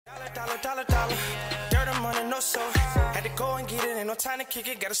Dollar. Dirt and money, no soul. Had to go and get it, ain't no time to kick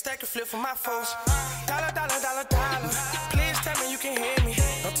it. Got a stack and flip for my foes. Dollar. Please tell me you can hear me.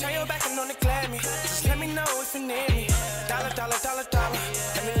 Don't turn your back and don't neglect me. Just let me know if you need me. Dollar.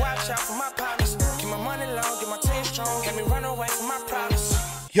 Let me watch out for my partners. Keep my money long, get my team strong. Let me run away from my problems.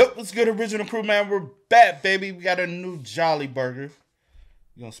 Yup, what's good, original crew, man? We're back, baby. We got a new Jolly burger.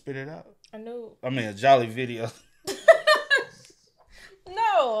 You gonna spit it out? I mean, a Jolly video.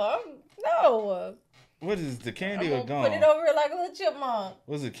 No. What is the candy or gum? Put it over like a little chipmunk.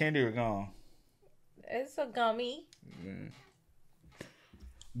 What's it, candy or gum? It's a gummy.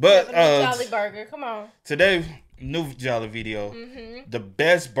 But Jolly burger, come on. Today, new Jolly video. The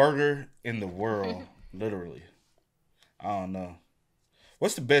best burger in the world, literally. I don't know.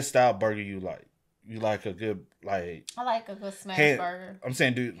 What's the best style burger you like? You like a good I like a good smash burger. I'm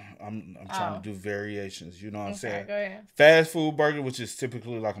saying, dude, I'm trying to do variations. You know what I'm saying? Go ahead. Fast food burger, which is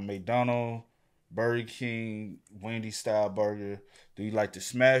typically like a McDonald's, Burger King, Wendy's style burger. Do you like the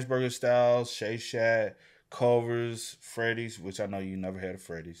smash burger style, Shake Shack, Culver's, Freddy's, which I know you never had a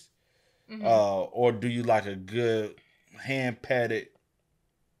Freddy's, or do you like a good hand patted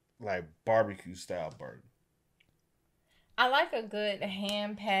like barbecue style burger? I like a good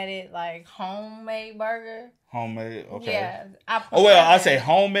hand patted like homemade burger. Homemade, okay. Yeah. I say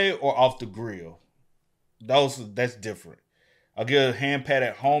homemade or off the grill. That's different. A good hand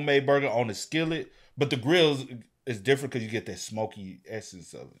patted homemade burger on the skillet, but the grill is different because you get that smoky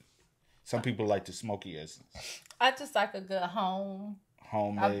essence of it. Some people like the smoky essence. I just like a good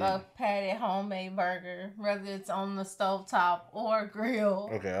homemade. A patted homemade burger, whether it's on the stovetop or grill.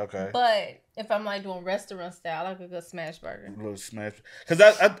 Okay. But if I'm like doing restaurant style, I like a good smash burger. A little smash, because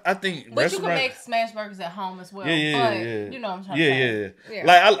I think. But you can make smash burgers at home as well. Yeah. You know what I'm trying to say. Yeah.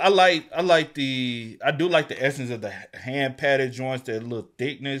 Like I do like the essence of the hand patted joints, that little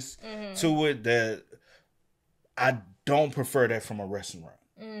thickness to it. That I don't prefer that from a restaurant.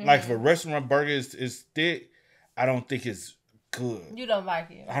 Like if a restaurant burger is thick, I don't think it's good. You don't like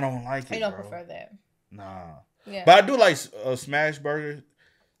it. I don't like it. You don't prefer that. Nah. Yeah. But I do like a smash burger.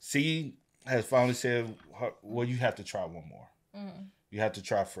 C has finally said, well, you have to try one more. You have to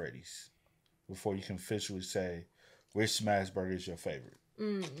try Freddy's before you can officially say which smash burger is your favorite.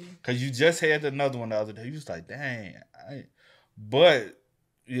 Because you just had another one the other day. You was like, dang. But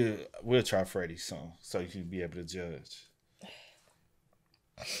yeah, we'll try Freddy's soon so you can be able to judge.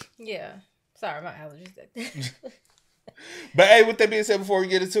 Yeah. Sorry, my allergies. But hey, with that being said, before we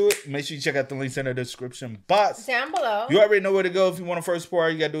get into it, make sure you check out the links in the description box. Down below. You already know where to go. If you want to first support,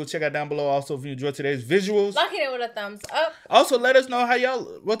 all you got to do is check out down below. Also, if you enjoyed today's visuals, like it with a thumbs up. Also, let us know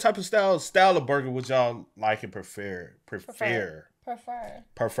what type of style of burger would y'all like and prefer.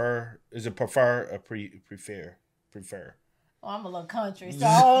 Is it prefer or prefer? Oh, I'm a little country, so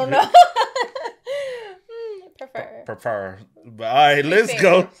I don't know. Prefer. But all right, let's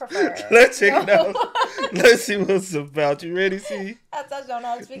go. Let's check it out. Let's see what's about. You ready, C? I thought y'all know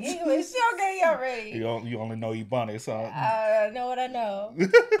how to speak English. Okay, y'all ready? You only know Ebonics, huh? I know what I know.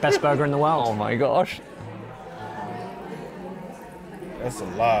 Best burger in the world. Oh my gosh. That's a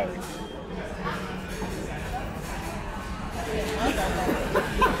lot.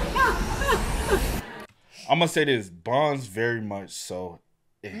 I'm gonna say this: buns very much so.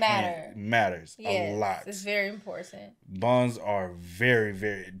 Matters a lot. It's very important. Buns are very,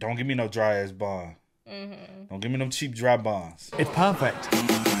 very. Don't give me no dry ass bun. Don't give me no cheap dry buns. It's perfect. We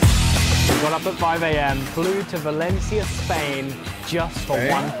got up at 5 a.m., flew to Valencia, Spain, just for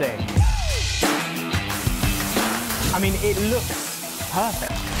one thing. I mean, it looks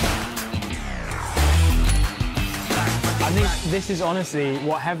perfect. I think this is honestly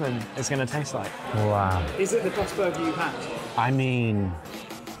what heaven is going to taste like. Wow. Is it the best burger you've had? I mean,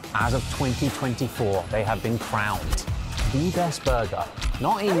 as of 2024, they have been crowned the best burger.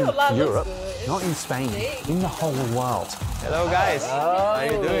 Not in Europe, not in Spain, in the whole world. Hello guys, how are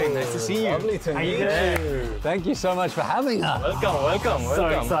you doing? Nice to see you. Lovely to meet you. Thank you so much for having us. Welcome. So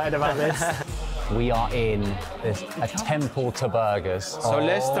excited about this. We are in a temple to burgers. So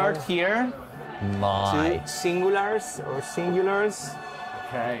let's start here. My. Two singulars.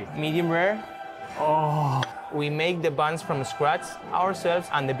 Okay. Medium rare. Oh. We make the buns from scratch ourselves,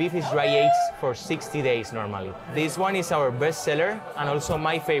 and the beef is dry aged for 60 days normally. This one is our best seller and also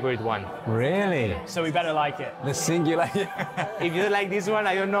my favorite one. Really? So we better like it. The singular. If you like this one,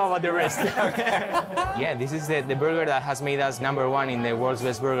 I don't know about the rest. Yeah, this is the burger that has made us #1 in the world's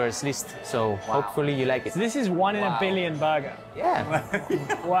best burgers list. So hopefully you like it. So this is 1 in a billion burger. Yeah.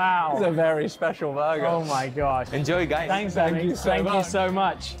 Wow. It's a very special burger. Oh my gosh. Enjoy, guys. Thank you so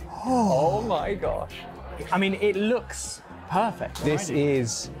much. Oh my gosh. I mean, it looks perfect. This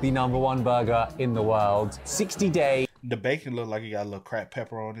is the #1 burger in the world. 60 days. The bacon look like it got a little cracked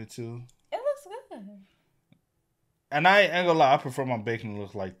pepper on it too. It looks good. And I ain't gonna lie, I prefer my bacon to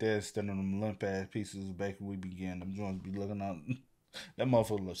look like this than them limp ass pieces of bacon we be getting. Them joints be looking out. That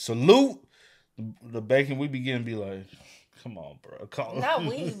motherfucker look. Salute the bacon we be getting. Be like, come on, bro. Come on. Not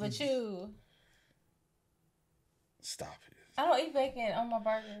we, but you. Stop it. I don't eat bacon on my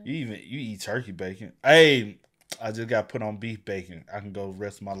burger. You eat turkey bacon. Hey, I just got put on beef bacon. I can go the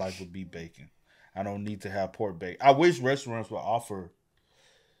rest of my life with beef bacon. I don't need to have pork bacon. I wish restaurants would offer.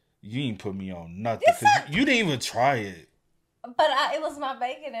 You ain't put me on nothing because you didn't even try it. But it was my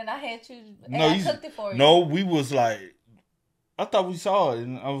bacon and I had you. And I cooked it for you. No, we was like, I thought we saw it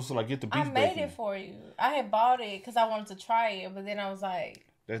and I was like, get the beef bacon. I made it for you. I had bought it because I wanted to try it, but then I was like.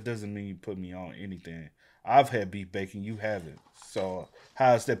 That doesn't mean you put me on anything. I've had beef bacon, you haven't. So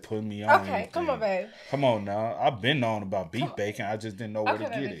how is that putting me on? Okay, anything? come on, babe. Come on now. I've been on about beef bacon. I just didn't know where to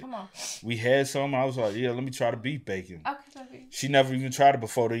get it. Come on. We had some. I was like, yeah, let me try the beef bacon. Okay, baby. She never even tried it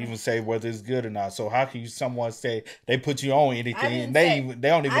before to even say whether it's good or not. So how can someone say they put you on anything and they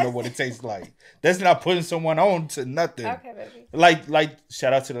don't even know what it tastes like? That's not putting someone on to nothing. Okay, baby. Like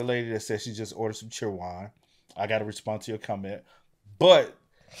shout out to the lady that said she just ordered some cheerwine. I got to respond to your comment, but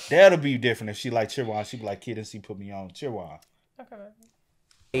that'll be different if she like cheerwine. She'd be like, kid, and she put me on cheerwine. Okay,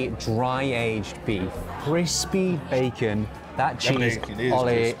 baby. Dry-aged beef, crispy bacon, that cheese.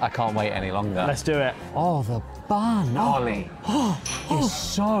 Ollie, I can't wait any longer. Let's do it. Oh, the bun, Ollie. It's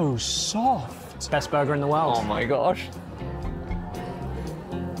so soft. Best burger in the world. Oh my gosh.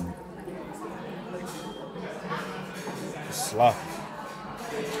 Sloppy.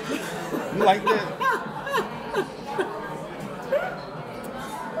 You like that?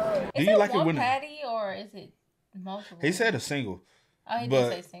 Do you like it when patty or is it multiple? He said a single. Oh, he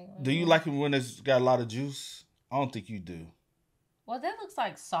did say single. Do you like it when it's got a lot of juice? I don't think you do. Well, that looks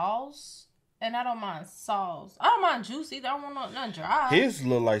like sauce, and I don't mind sauce. I don't mind juice either. I don't want nothing dry. His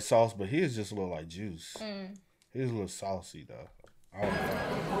look like sauce, but his just look like juice. His a little saucy though. I don't know.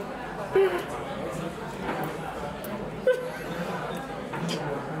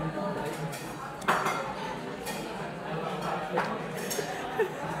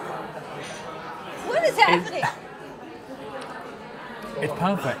 What is happening? It's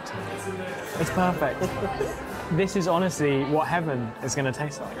perfect. It's perfect. This is honestly what heaven is going to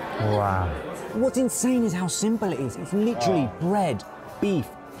taste like. Wow. What's insane is how simple it is. It's literally bread, beef,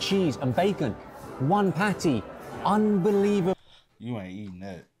 cheese, and bacon. One patty. Unbelievable. You ain't eating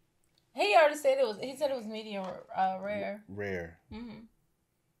that. He already said it was. He said it was medium rare. Rare.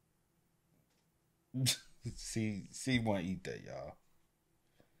 See, won't eat that, y'all.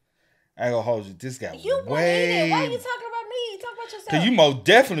 I ain't gonna hold you. This guy You way. Why are you talking about me? Talk about yourself. Cause you most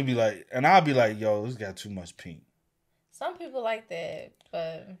definitely be like, and I'll be like, yo, this got too much pink. Some people like that,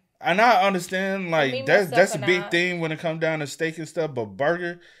 but. And I understand, like that's a big thing when it comes down to steak and stuff. But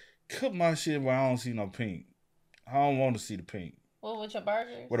burger, cook my shit where I don't see no pink. I don't want to see the pink. Well, with your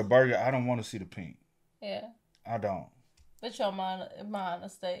burgers? With a burger, I don't want to see the pink. Yeah. I don't. But your mind a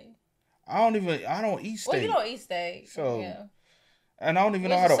steak. I don't eat steak. Well, you don't eat steak. So. Yeah. And I don't even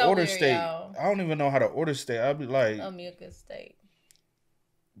know how to order steak. Y'all. I don't even know how to order steak. I'll be like a mucus steak.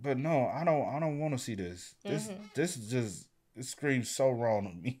 But no, I don't want to see this. This just it screams so wrong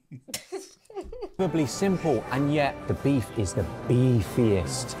to me. Probably simple, and yet the beef is the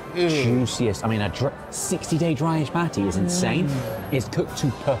beefiest, juiciest. I mean, a 60-day dry-aged patty is insane. It's cooked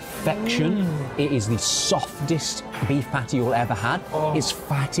to perfection. It is the softest beef patty you'll ever had. It's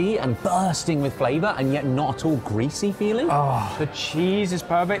fatty and bursting with flavor, and yet not at all greasy feeling. Oh, the cheese is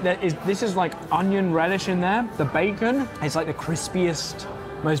perfect. This is like onion relish in there. The bacon is like the crispiest,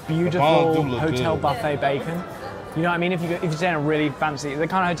 most beautiful hotel buffet bacon. You know what I mean? If you're staying in a really fancy, the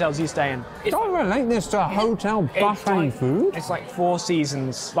kind of hotels you stay in. Don't relate this to hotel buffet food. It's like Four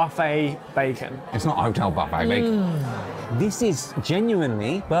Seasons buffet bacon. It's not hotel buffet bacon. This is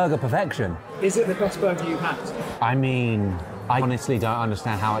genuinely burger perfection. Is it the best burger you've had? I mean, I honestly don't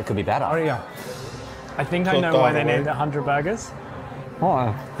understand how it could be better. Oh yeah. I think I know why they named it 100 burgers.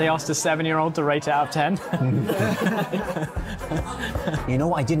 What? They asked a 7-year-old to rate it out of 10. You know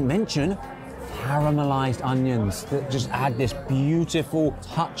what I didn't mention? Caramelized onions that just add this beautiful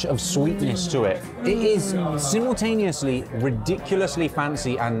touch of sweetness to it. It is simultaneously ridiculously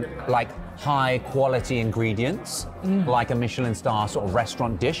fancy and like high quality ingredients, like a Michelin star sort of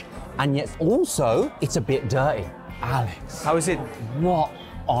restaurant dish, and yet also it's a bit dirty. Alex, how is it? What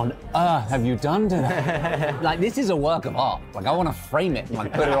on earth have you done to that? Like, this is a work of art. Like, I want to frame it and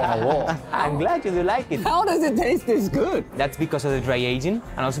like put it on the wall. I'm glad you do like it. How does it taste this good? That's because of the dry aging,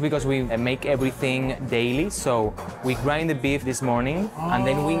 and also because we make everything daily. So we grind the beef this morning, and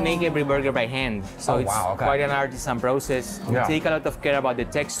then we make every burger by hand. So it's quite an artisan process. We take a lot of care about the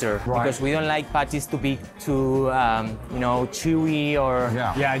texture because we don't like patties to be too, chewy or.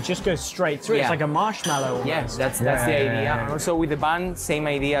 Yeah, it just goes straight through. It's like a marshmallow. Almost. Yes, that's the idea. And also with the bun, same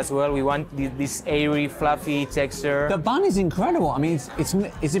idea as well. We want this airy, fluffy texture. The bun is incredible. I mean,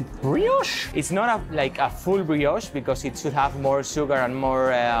 is it brioche? It's not like a full brioche because it should have more sugar and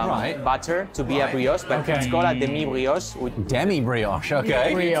more butter to be a brioche, but it's called a demi brioche. Demi brioche,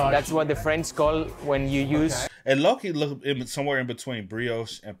 okay. Brioche. That's what the French call when you use. And Loki look somewhere in between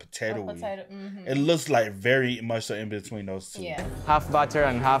brioche and potato. It looks like very much so in between those two. Yeah. Half butter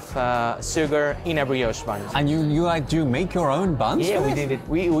and half sugar in a brioche bun. And you like do make your own buns? Yeah, we did it.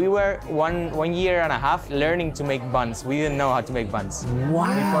 We were one year and a half learning to make buns. We didn't know how to make buns.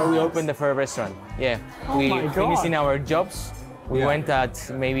 Wow. Before we opened the first restaurant. Yeah. We finishing our jobs. We went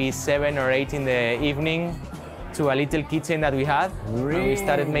at maybe 7 or 8 in the evening to a little kitchen that we had. Really? And we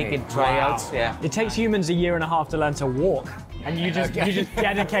started making tryouts. Yeah. It takes humans a year and a half to learn to walk. And you just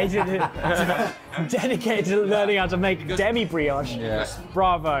dedicated to learning how to make demi brioche. Yeah.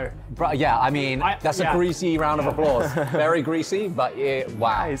 Bravo. Yeah, I mean, that's a greasy round of applause. Very greasy, but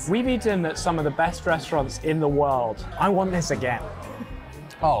wow. We've eaten at some of the best restaurants in the world. I want this again.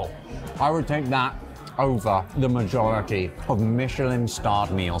 Oh, I would take that over the majority of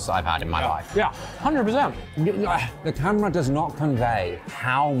Michelin-starred meals I've had in my life. Yeah, 100%. The camera does not convey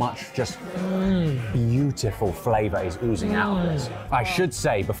how much just beautiful flavor is oozing out of this. I should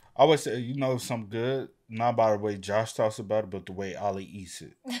say, before I always say, something good, not by the way Josh talks about it, but the way Ali eats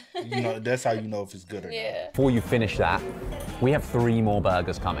it. That's how you know if it's good or not. before you finish that, we have 3 more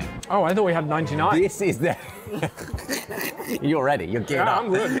burgers coming. Oh, I thought we had 99. This is the... You're ready. You're geared up. I'm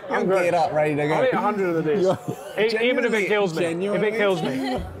good. I'm You're geared up, ready to go. I'll eat 100 of these. Even if it kills me. If it kills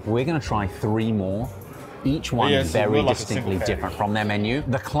me. We're going to try 3 more. Each one is very distinctly different from their menu.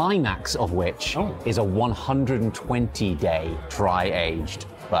 The climax of which is a 120-day dry-aged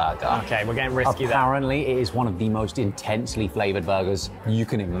burger. Okay, we're getting risky there. Apparently, it is one of the most intensely flavored burgers you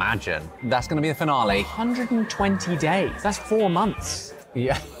can imagine. That's going to be the finale. 120 days. That's 4 months.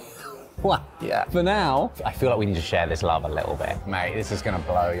 Yeah. Well, yeah. For now, I feel like we need to share this love a little bit. Mate, this is going to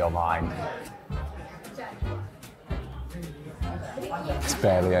blow your mind. There's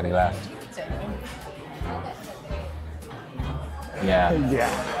barely any left. Yeah.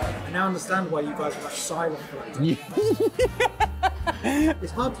 I now understand why you guys are like silent for it.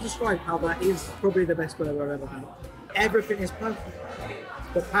 It's hard to describe how that is probably the best burger I've ever had. Everything is perfect.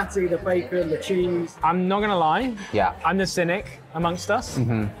 The patty, the bacon, the cheese. I'm not gonna lie. Yeah. I'm the cynic amongst us.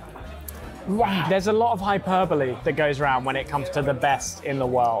 Wow. There's a lot of hyperbole that goes around when it comes to the best in the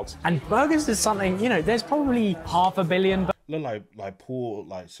world. And burgers is something, there's probably 500 million Look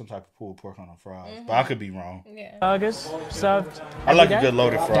like some type of pulled pork on a fries, but I could be wrong. burgers served. I like every a day. good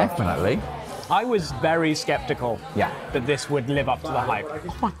loaded fry. Definitely. I was very skeptical that this would live up to the hype.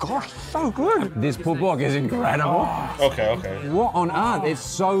 Oh my gosh, so good. This pulled pork is incredible. Okay. What on earth? It's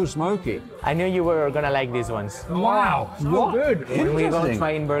so smoky. I knew you were gonna like these ones. Wow. So good. When we go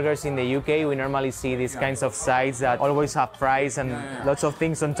trying burgers in the UK, we normally see these kinds of sides that always have fries and lots of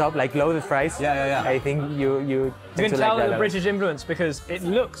things on top, like loaded fries. Yeah. I think you You can tend to tell like the that. British influence because it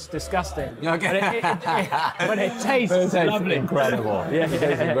looks disgusting. Okay. But it tastes lovely. Incredible. Yeah. It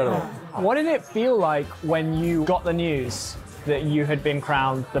tastes incredible. What did it feel like when you got the news that you had been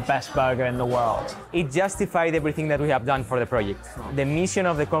crowned the best burger in the world? It justified everything that we have done for the project. The mission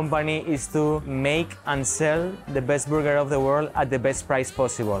of the company is to make and sell the best burger of the world at the best price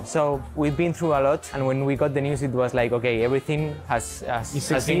possible. So we've been through a lot, and when we got the news, it was like, okay, everything has been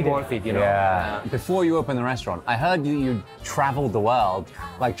succeeded. worth it, Yeah. Before you opened the restaurant, I heard you traveled the world,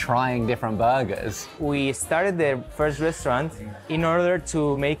 like trying different burgers. We started the first restaurant in order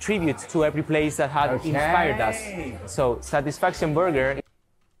to make tribute to every place that had inspired us. So Satisfaction Burger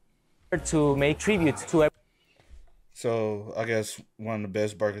to make tribute to every. So I guess one of the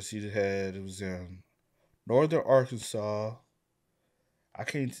best burgers you had, it was in northern Arkansas.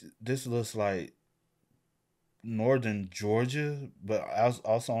 This looks like northern Georgia, but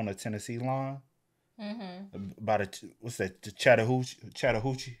also on the Tennessee line. About what's that? The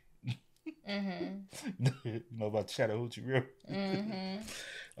Chattahoochee. You know about Chattahoochee River?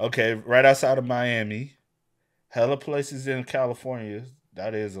 Okay, right outside of Miami. Hella places in California.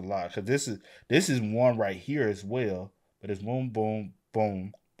 That is a lot, because this is one right here as well. But it's boom, boom,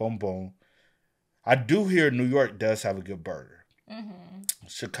 boom, boom, boom. I do hear New York does have a good burger.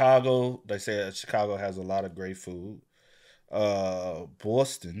 Chicago, they say Chicago has a lot of great food.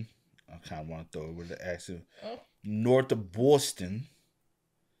 Boston, I kind of want to throw it with the accent. North of Boston.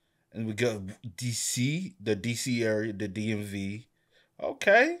 And we got DC, the DC area, the DMV.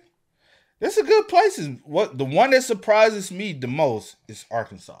 Okay. There's a good places. The one that surprises me the most is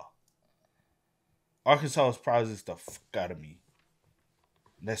Arkansas. Arkansas surprises the fuck out of me.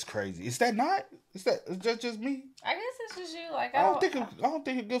 That's crazy. Is that not? Is that just me? I guess it's just you. Like I don't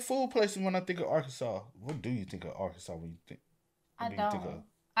think of good food places when I think of Arkansas. What do you think of Arkansas when you think? I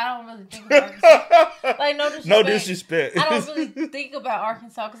don't really think about Arkansas. Like no disrespect. I don't really think about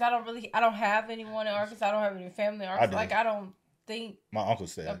Arkansas because I don't have anyone in Arkansas. I don't have any family in Arkansas. I don't think. My uncle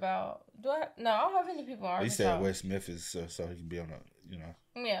said about. No, I don't have any people in Arkansas. He said West Memphis, so he can be on a,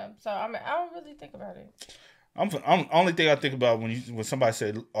 Yeah, so I don't really think about it. I'm only thing I think about when somebody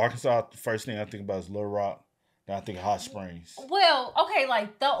said Arkansas, the first thing I think about is Little Rock. Then I think of Hot Springs. Well, okay, like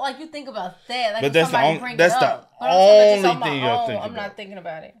you think about that, like but that's the only thing I think about. I'm not thinking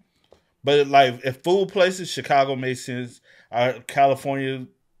about it. But like if food places, Chicago makes sense. California,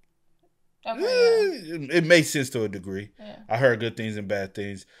 it makes sense to a degree. Yeah. I heard good things and bad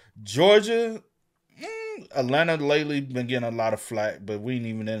things. Georgia. Atlanta lately been getting a lot of flack, but we ain't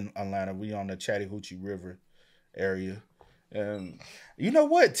even in Atlanta. We on the Chattahoochee River area. You know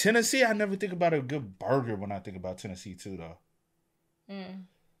what? Tennessee, I never think about a good burger when I think about Tennessee too, though.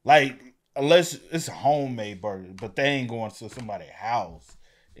 Like, unless it's a homemade burger, but they ain't going to somebody's house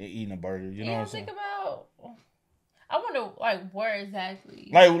and eating a burger. You know what I'm saying? I wonder, like, where exactly?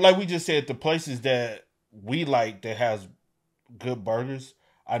 Like we just said, the places that we like that has good burgers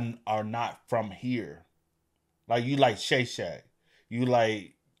are not from here. Like you like Shake Shack, you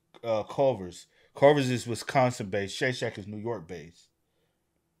like Culver's. Culver's is Wisconsin based. Shake Shack is New York based.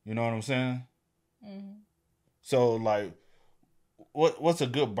 You know what I'm saying? So like, what's a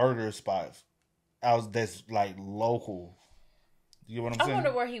good burger spot out that's like local? You know what I'm saying? I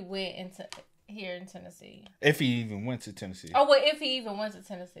wonder where he went here in Tennessee. If he even went to Tennessee. Oh wait, if he even went to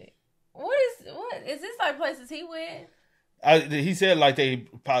Tennessee. What is this like places he went? He said like they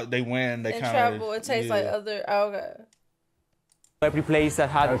win, they kind of travel. It tastes like other. Okay. Every place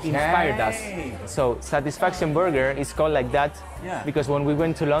that had inspired us. So Satisfaction Burger is called like that because when we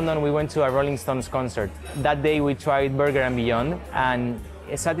went to London, we went to a Rolling Stones concert. That day we tried Burger and Beyond, and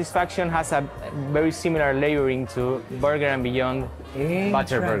Satisfaction has a very similar layering to Burger and Beyond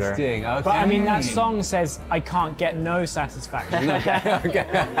Butter Burger. Okay. But I mean, that song says, "I can't get no satisfaction." Okay.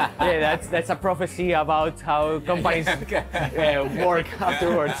 Yeah, that's a prophecy about how companies work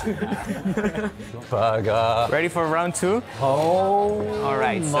afterwards. Burger. Ready for round 2? Oh, all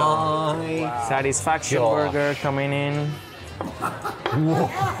right. So Satisfaction Burger coming in. Well,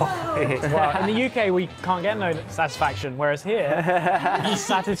 in the UK, we can't get no satisfaction, whereas here,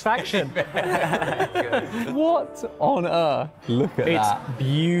 satisfaction. What on earth? Look at that. It's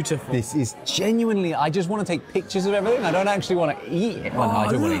beautiful. This is genuinely, I just want to take pictures of everything. I don't actually want to eat it. Well, no, I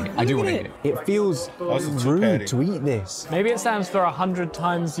do want to eat it. I do want to eat it. It feels rude to eat this. Maybe it stands for 100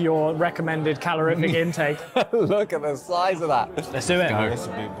 times your recommended calorific intake. Look at the size of that. Let's do it. That's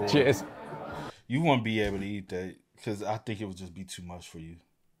a big boy. Cheers. You won't be able to eat that. Because I think it would just be too much for you.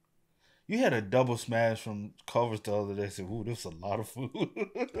 You had a double smash from Culver's the other day. Said, "Ooh, this was a lot of food."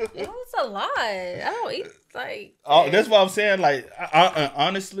 It was a lot. I don't eat like. Oh, that's what I'm saying. Like, I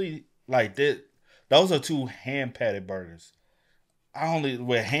honestly, like that. Those are 2 hand patted burgers.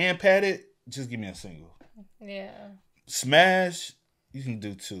 With hand patted, just give me a single. Yeah. Smash, you can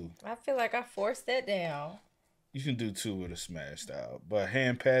do 2. I feel like I forced that down. You can do 2 with a smash style, but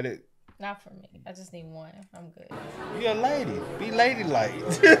hand patted. Not for me. I just need 1. I'm good. You're a lady. Be ladylike.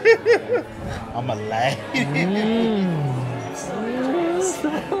 I'm a lady.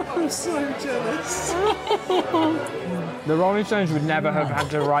 I'm so jealous. The Rolling Stones would never have had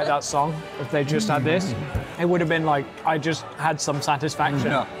to write that song if they just had this. It would have been like, I just had some satisfaction.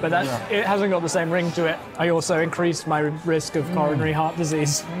 But it hasn't got the same ring to it. I also increased my risk of coronary heart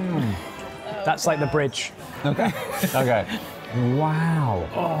disease. That's like the bridge. Okay. Okay. Wow.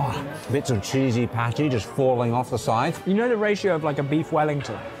 Oh, bits of cheesy patty just falling off the side. You know the ratio of like a beef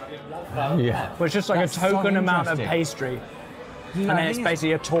Wellington? Yeah. But it's just like a token amount of pastry. And then it's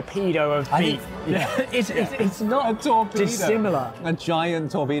basically a torpedo of beef. It's not a torpedo. Dissimilar. A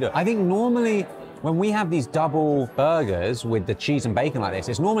giant torpedo. I think normally when we have these double burgers with the cheese and bacon like this,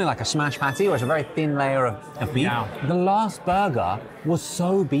 it's normally like a smash patty or it's a very thin layer of beef. Yeah. The last burger was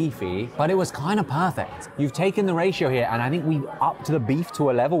so beefy, but it was kind of perfect. You've taken the ratio here, and I think we upped the beef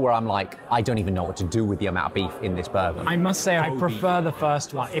to a level where I'm like, I don't even know what to do with the amount of beef in this burger. I must say, I prefer the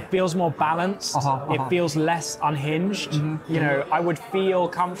first one. It feels more balanced. It feels less unhinged. You know, I would feel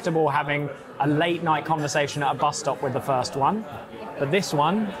comfortable having a late night conversation at a bus stop with the first one, but this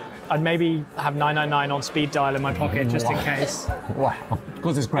one, I'd maybe have 999 on speed dial in my pocket just in case. Wow,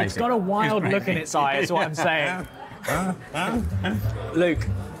 because it's crazy. It's got a wild look in its eye, is what I'm saying. Luke,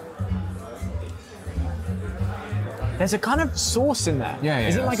 there's a kind of sauce in there. Yeah.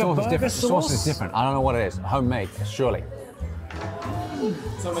 Is it like a burger different. sauce? The sauce is different. I don't know what it is. Homemade, surely.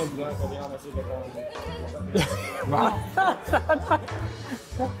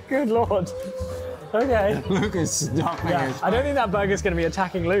 Good Lord. Okay. Luke is stuffing his... I don't think that burger's going to be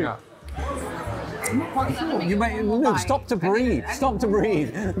attacking Luke. Yeah. I'm not quite sure. Luke, stop to breathe. Stop to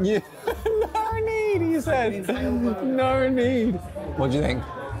breathe. No need, he said. No need. What do you think?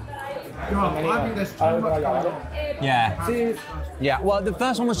 I think there's too much going on. Yeah. Yeah, well, the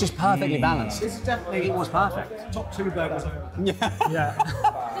first one was just perfectly balanced. This is definitely It was perfect. top 2 burgers. Yeah.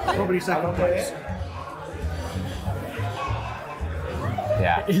 Probably second place.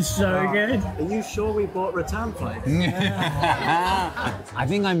 Yeah. It's so good. Are you sure we bought return plates? I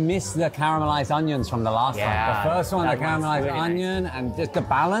think I missed the caramelized onions from the last one. The first one, the caramelized really onion, and just the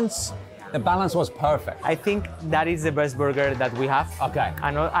balance. The balance was perfect. I think that is the best burger that we have. Okay.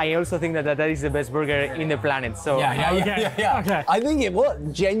 And I also think that that is the best burger in the planet. So Yeah. Okay. I think it was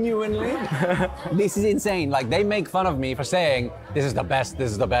genuinely. This is insane. Like, they make fun of me for saying this is the best,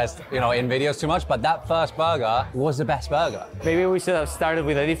 you know, in videos too much. But that first burger was the best burger. maybe we should have started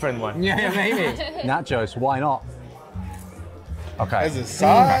with a different one. Yeah, maybe. Nachos, why not? Okay. As a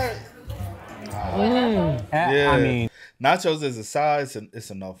side, I mean, nachos as a side, it's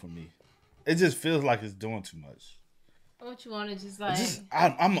enough for me. It just feels like it's doing too much. What you want to just like?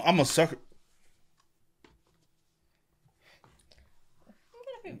 I'm a sucker. I'm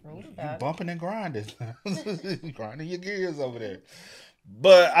gonna be rude You about it. bumping and grinding, grinding your gears over there.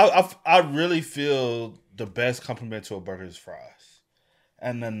 But I really feel the best compliment to a burger is fries,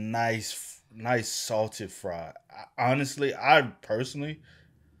 and a nice salted fry. Honestly, I personally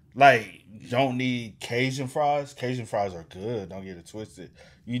don't need Cajun fries. Cajun fries are good. Don't get it twisted.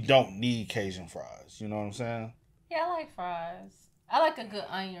 You don't need Cajun fries. You know what I'm saying? Yeah, I like fries. I like a good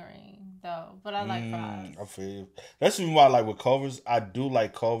onion ring though, but I like fries. I feel you. That's even why, like with Culver's, I do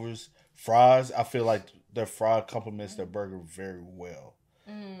like Culver's fries. I feel like their fry complements their burger very well.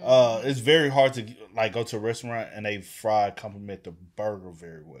 It's very hard to like go to a restaurant and they fry complement the burger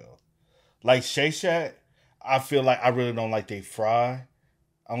very well. Like Shake Shack, I feel like I really don't like they fry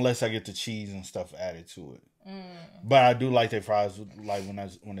unless I get the cheese and stuff added to it. But I do like their fries. Like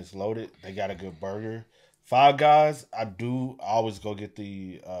when it's loaded, they got a good burger. Five Guys, I always go get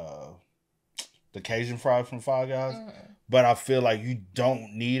the Cajun fry from Five Guys. But I feel like you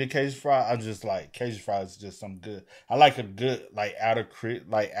don't need a Cajun fry. I just like Cajun fries is just something good. I like a good outer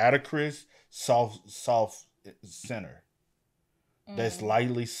crisp, soft center. That's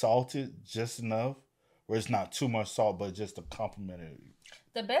lightly salted, just enough where it's not too much salt, but just a complimentary.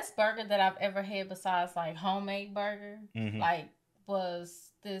 The best burger that I've ever had besides like homemade burger,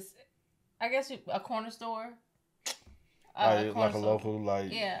 was this, I guess a corner store. Like a local,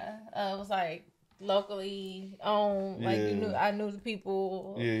 it was like locally owned. Like I knew the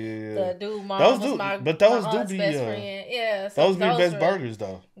people. The dude, mom was my aunt's best friend. Yeah, so those be the best burgers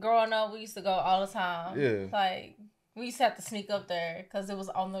though. Growing up, we used to go all the time. Yeah, like we used to have to sneak up there because it was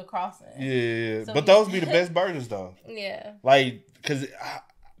on the crossing. Yeah, so but those be the best burgers though. Yeah, like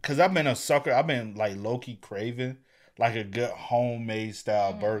cause I've been a sucker. I've been like low key craving like a good homemade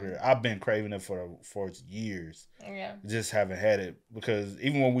style burger. I've been craving it for years. Yeah, just haven't had it because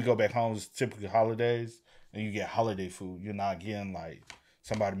even when we go back home, it's typically holidays and you get holiday food. You're not getting like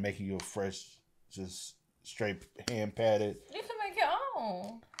somebody making you a fresh, just straight hand patted. You can make your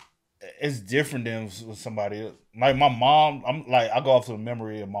own. It's different than with somebody else. Like my mom, I go off to the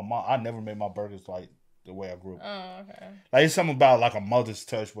memory of my mom. I never made my burgers like the way I grew up. Oh, okay. Like it's something about like a mother's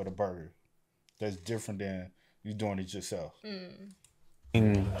touch with a burger that's different than you doing it yourself.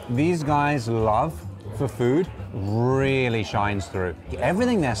 These guys' love for food really shines through.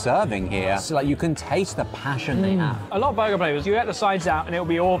 Everything they're serving here, so like you can taste the passion they have. A lot of burger places, you get the sides out and it'll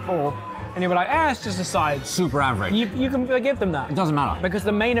be awful. And you'll be like, it's just a side. Super average. You can forgive them that. It doesn't matter. Because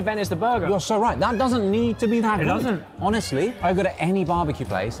the main event is the burger. You're so right. That doesn't need to be that good. It doesn't. Honestly, I go to any barbecue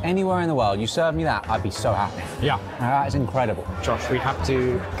place, anywhere in the world, you serve me that, I'd be so happy. Yeah. That is incredible. Josh, we have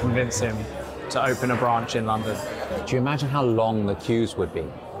to convince him to open a branch in London. Do you imagine how long the queues would be?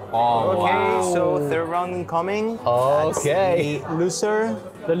 Oh, Okay, wow. so third round coming. Okay. The loser.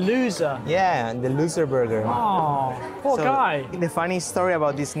 The loser. Yeah, the loser burger. Oh, poor So, guy. The funny story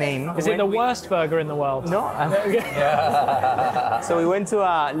about this name. Is it the worst burger in the world? No. So we went to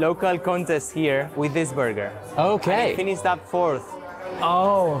a local contest here with this burger. Okay. And finished up fourth.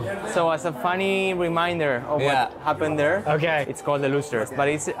 Oh. So as a funny reminder of what happened there, Okay. it's called the Losers, but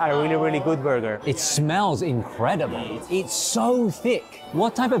it's a really, really good burger. It smells incredible. It's so thick.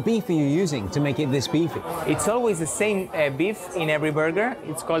 What type of beef are you using to make it this beefy? It's always the same beef in every burger.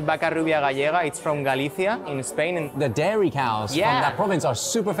 It's called Vaca Rubia Gallega. It's from Galicia in Spain. And The dairy cows from that province are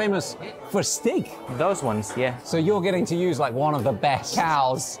super famous for steak. those ones, yeah. So you're getting to use like one of the best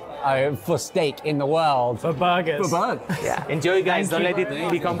cows for steak in the world. For burgers. For burgers. Yeah. Enjoy, guys. Don't let it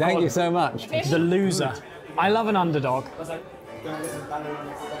become Thank cold. you so much. The loser. I love an underdog.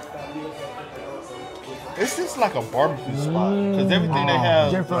 It's just like a barbecue spot because everything they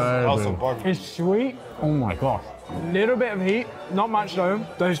have is also barbecue. It's sweet. Oh my gosh. Little bit of heat. Not much though.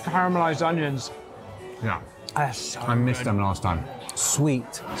 Those caramelized onions. Yeah. That's so I missed them last time.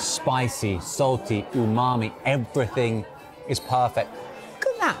 Sweet, spicy, salty, umami, everything is perfect.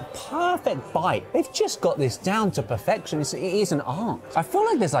 Look at that perfect bite. They've just got this down to perfection. It is an art. I feel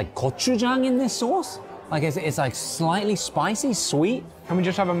like there's like gochujang in this sauce. Like it's like slightly spicy, sweet. Can we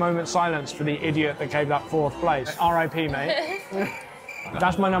just have a moment's silence for the idiot that came that fourth place? R.I.P. mate.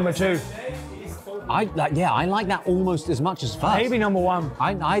 That's my number 2. I like that almost as much as first. Maybe number 1.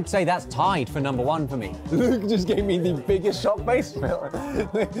 I'd say that's tied for number 1 for me. Luke just gave me the biggest shock face.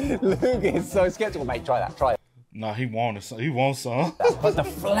 Luke is so skeptical. Mate, try that, try it. No, he wants some. But the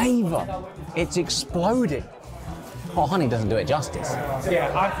flavour, it's exploding. Oh, honey doesn't do it justice.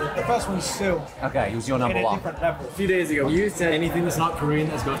 Yeah, the first one's still Okay, who's your number in a 1? different level. A few days ago, you said anything that's not Korean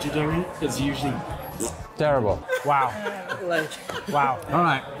that's gochujang in it is usually Terrible. Wow. Wow. All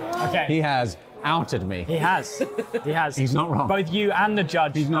right. Okay. He has outed me. He has. He has. He's not wrong. Both you and the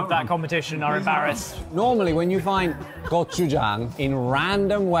judge not of that wrong. competition are embarrassed. Normally, when you find gochujang in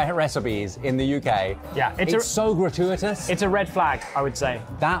random recipes in the UK, Yeah, it's so gratuitous. It's a red flag, I would say.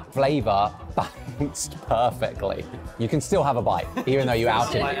 That flavour balanced perfectly. You can still have a bite, even though you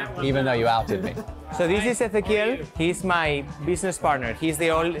outed me. So this is Ezequiel. He's my business partner. He's the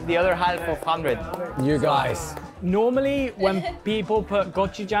other half of 100. You guys. Normally, when people put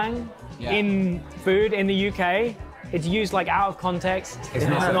gochujang in food in the UK, it's used like out of context. It's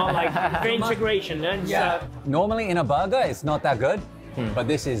not like for integration. Yeah. Normally in a burger, it's not that good, but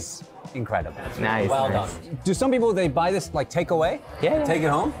this is incredible. Nice. Well nice. done. Do some people, they buy this like take away? Yeah. Take it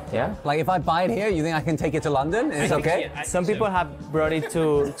home? Yeah. Like if I buy it here, you think I can take it to London? It's okay? Some people have brought it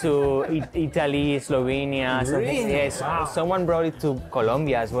to Italy, Slovenia. Really? Yes. Someone brought it to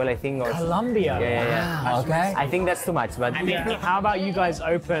Colombia as well, I think. Or Colombia. Yeah. Okay. I think that's too much, but How about you guys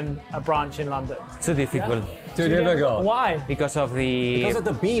open a branch in London? too difficult Too difficult. Why? because of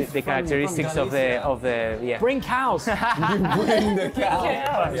the beef the from characteristics of the yeah. Bring cows. You bring the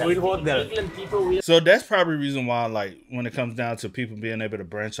cow. With water. England people we So that's probably the reason why, like, when it comes down to people being able to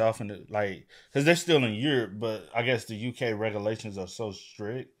branch off and like, because they're still in Europe, but I guess the UK regulations are so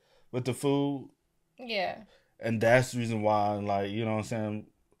strict with the food, Yeah. and that's the reason why, like, you know what I'm saying?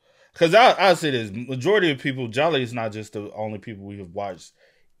 Because I'll say this: majority of people, Jolly is not just the only people we have watched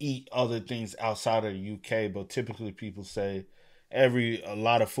eat other things outside of the UK, but typically people say a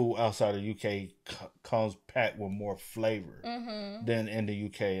lot of food outside of the UK comes packed with more flavor than in the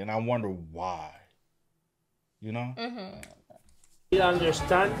UK, and I wonder why. You know?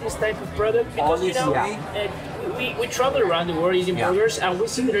 understand this type of product because we travel around the world eating burgers and we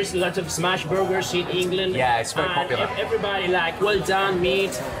see there's lots of smash burgers in England. Yeah, it's very and popular. Everybody like well done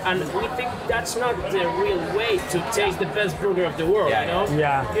meat, and we think that's not the real way to taste the best burger of the world. Yeah, you know,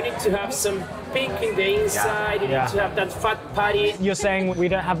 yeah. You need to have some pink in the inside. You need to have that fat patty. You're saying we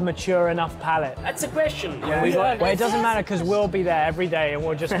don't have mature enough palate. That's a question. Well, it doesn't matter because we'll be there every day and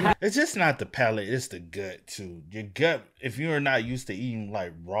we'll just. It's just not the palate, it's the gut too. Your gut, if you're not used to eating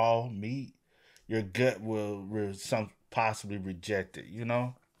like raw meat, your gut will possibly reject it, you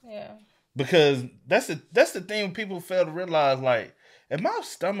know? Yeah. Because that's the thing people fail to realize, like, if my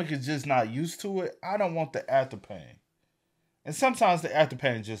stomach is just not used to it, I don't want the after pain. And sometimes the after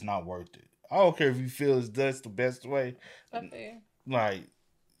pain is just not worth it. I don't care if you feel that's the best way. Like,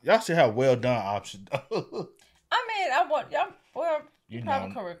 y'all should have well done options. I mean, I want y'all. Well, you probably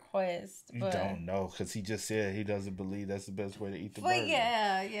know, could request. You But... don't know because he just said he doesn't believe that's the best way to eat the But burger.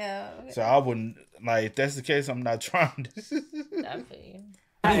 yeah. So I wouldn't, like, if that's the case, I'm not trying this. I feel you.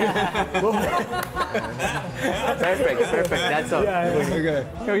 Perfect. That's all. Okay.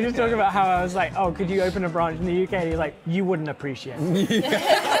 We were just talking about how I was like, oh, could you open a branch in the UK? And he's like, you wouldn't appreciate it.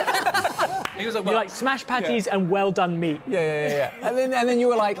 He was like, You're like smash patties and well done meat. Yeah. And then you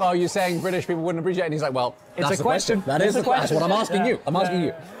were like, oh, you're saying British people wouldn't appreciate it. And he's like, well, that's the question. That is the question. That's what I'm asking you. I'm asking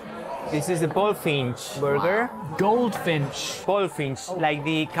you. This is the Bullfinch burger. Goldfinch. Bullfinch, like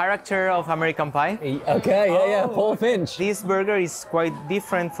the character of American Pie. Okay, yeah, Paul Finch. This burger is quite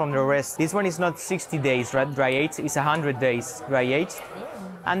different from the rest. This one is not 60 days dry aged, it's 100 days dry aged.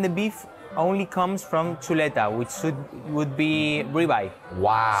 And the beef only comes from chuleta, which would be ribeye.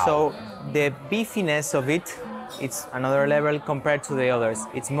 Wow. So the beefiness of it, it's another level compared to the others.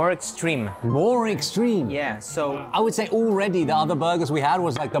 It's more extreme. More extreme? Yeah, so... I would say already the other burgers we had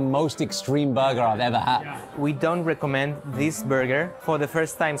was like the most extreme burger I've ever had. We don't recommend this burger for the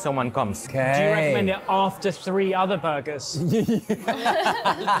first time someone comes. Okay. Do you recommend it after 3 other burgers?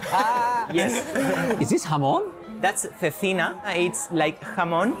 Yes. Is this jamon? That's cecina. It's like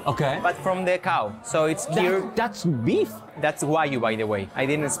jamon, okay, but from the cow. So it's cured. That's beef? That's wagyu, by the way. I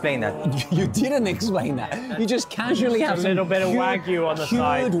didn't explain that. You didn't explain that. You just casually have a little bit of wagyu on the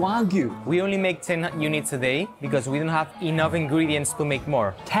side. Wagyu. We only make 10 units a day because we don't have enough ingredients to make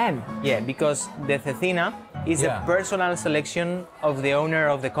more. 10? Yeah, because the cecina is a personal selection of the owner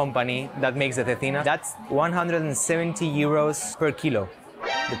of the company that makes the cecina. That's 170 euros per kilo,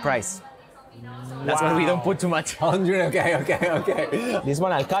 the price. That's why we don't put too much. 100, okay. This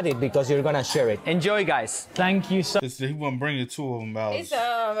one I'll cut it because you're gonna share it. Enjoy, guys. Thank you so much. He wouldn't bring it to them about. It's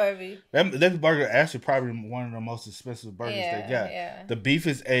baby. That burger actually probably one of the most expensive burgers they got. Yeah. The beef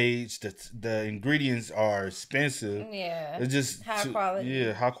is aged. The ingredients are expensive. Yeah. It's just high quality.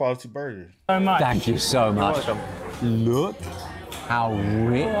 Yeah, high quality burger. So much. Thank you so much. You're welcome. Look how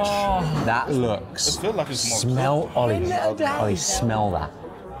rich that looks. I feel like it's more. Smell, Ollie, smell that.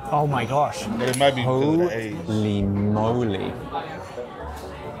 Oh my gosh. It might be because of the age. Holy moly.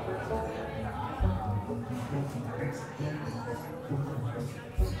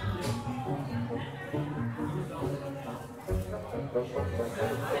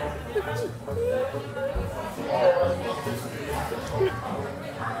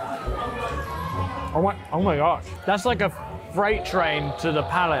 Oh my gosh. That's like a freight train to the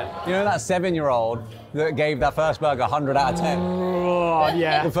palate. You know that 7-year-old that gave that first burger 100 out of 10? Oh,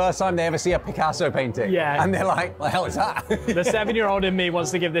 yeah. The first time they ever see a Picasso painting. Yeah. And they're like, what the hell is that? The 7-year-old in me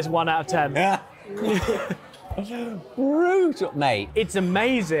wants to give this 1 out of 10. Yeah. Brutal, mate. It's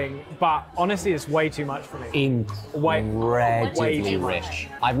amazing, but honestly, it's way too much for me. Incredibly rich.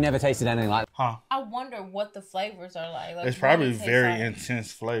 I've never tasted anything like that. Huh. I wonder what the flavors are like. It's probably very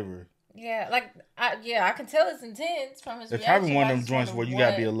intense flavor. Yeah, I can tell it's intense from his It's reaction. probably one of them joints where you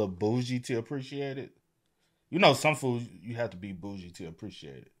gotta be a little bougie to appreciate it. You know, some food you have to be bougie to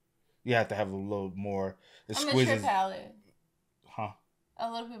appreciate it. You have to have a little more exquisite. A mature palate. Huh? A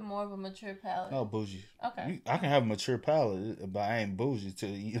little bit more of a mature palate. No, bougie. Okay. I can have a mature palate, but I ain't bougie to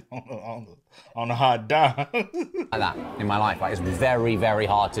eat on the hot dime. Like that in my life. Like, it's very, very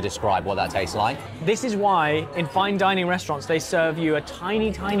hard to describe what that tastes like. This is why in fine dining restaurants they serve you a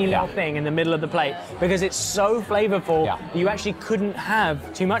tiny, tiny little thing in the middle of the plate because it's so flavorful you actually couldn't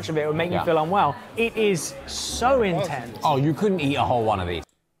have too much of it. It would make you feel unwell. It is so intense. Oh, you couldn't eat a whole one of these.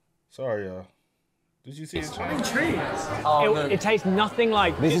 Sorry, y'all. Did you see it? It tastes nothing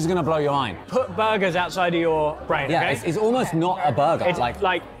like... This is going to blow your mind. Put burgers outside of your brain, yeah, okay? it's almost not a burger. It's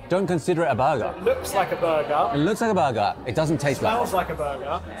like... Don't consider it a burger. It looks like a burger. It looks like a burger. It doesn't taste like it. Smells like a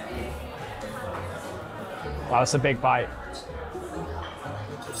burger. Wow, that's a big bite.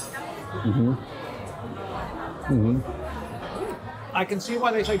 I can see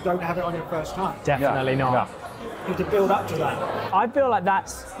why they say don't have it on your first time. Definitely not. You have to build up to that. I feel like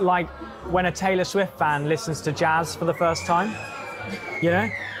that's like when a Taylor Swift fan listens to jazz for the first time. You know?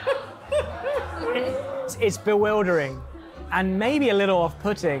 It's bewildering. And maybe a little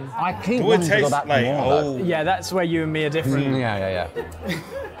off-putting. I keep wanting to go back like more. Yeah, that's where you and me are different. Yeah.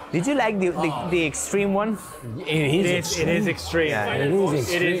 Did you like the extreme one? It is extreme. Yeah. It is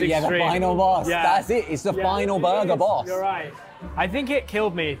extreme. Yeah, the final boss. Yeah. That's it. It's the final burger boss. You're right. I think it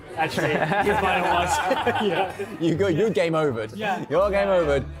killed me, actually. The final boss. You're game overed. Yeah. You're game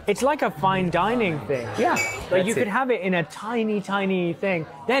overed. It's like a fine dining thing. Yeah. Like you could have it in a tiny, tiny thing.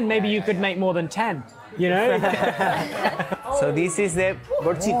 Then maybe you could make more than 10. You know? So this is the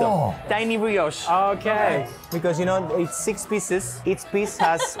borchito, tiny brioche. Okay. Because you know it's 6 pieces. Each piece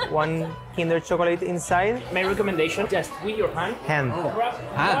has 1 Kinder chocolate inside. My recommendation: just with your hand. Grab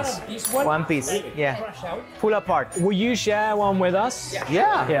one of this one. 1 piece. Yeah. Crush out. Pull apart. Will you share one with us?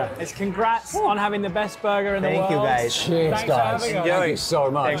 Yeah. Yeah. It's congrats on having the best burger in the world. Thank you guys. Cheers, Thanks for guys. having us. Thank you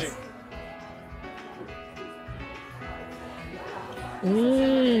so much. Thanks.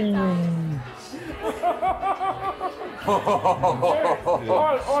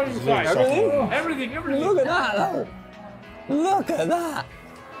 All inside. Everything. Look at that. Look at that.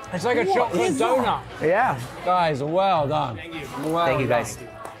 It's like a chocolate donut. Yeah. Guys, well done. Thank you. Well Thank you done. guys.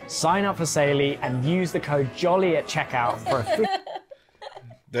 Sign up for Saley and use the code JOLLY at checkout for a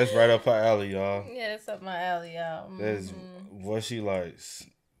That's right up her alley, y'all. Yeah, that's up my alley, y'all. That's what she likes.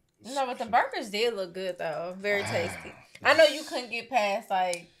 No, but the burgers did look good though. Very tasty. I know you couldn't get past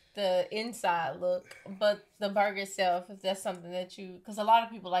like the inside look, but the burger itself, if that's something that you, because a lot of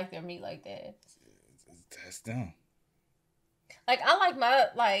people like their meat like that. That's them. Like I like my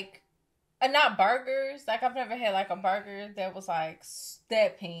not burgers. Like I've never had like a burger that was like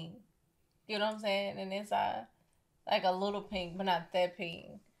that pink. You know what I'm saying? And inside, like a little pink, but not that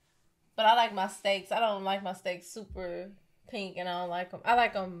pink. But I like my steaks. I don't like my steaks super pink, and I don't like them. I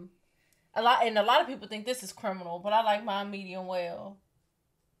like them a lot, and a lot of people think this is criminal, but I like mine medium well.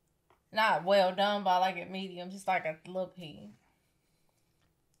 Not well done, but I like it medium, just like a little pink.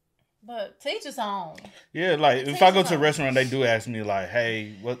 But to each his own. Yeah, like if I go to a restaurant, they do ask me like,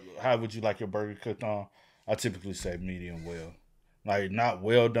 "Hey, how would you like your burger cooked on?" I typically say medium well, like not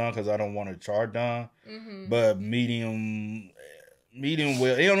well done because I don't want it char done, but medium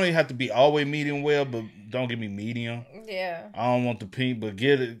well. It don't really have to be always medium well, but don't give me medium. Yeah. I don't want the pink, but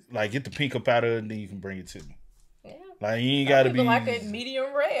get the pink up out of it, and then you can bring it to me. Yeah. Like you ain't got to be like it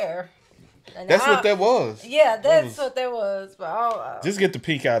medium rare. And that's what that was. Yeah, that's what that was. But just get the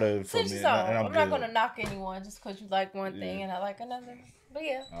pink out of it for me. And I'm not gonna knock anyone just because you like one thing and I like another. But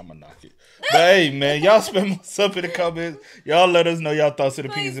yeah, I'm gonna knock it. But hey, man, y'all spend up in the comments. Y'all let us know y'all thoughts and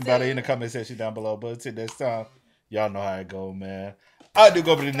opinions about it in the comment section down below. But until next time, y'all know how it go, man. I do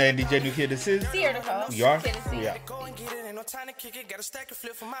go by the name DJ New Kid. This is Sierra Nicole. We are. We are. Go and get it, ain't no time to kick it. Got a stack and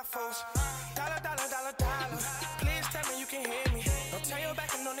flip for my foes. Dollar. Please tell me you can hear me. Don't turn your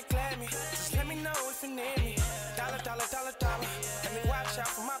back and don't neglect me. Just let me know if you need me. Dollar. Let me watch out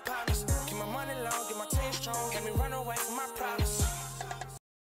for my partner.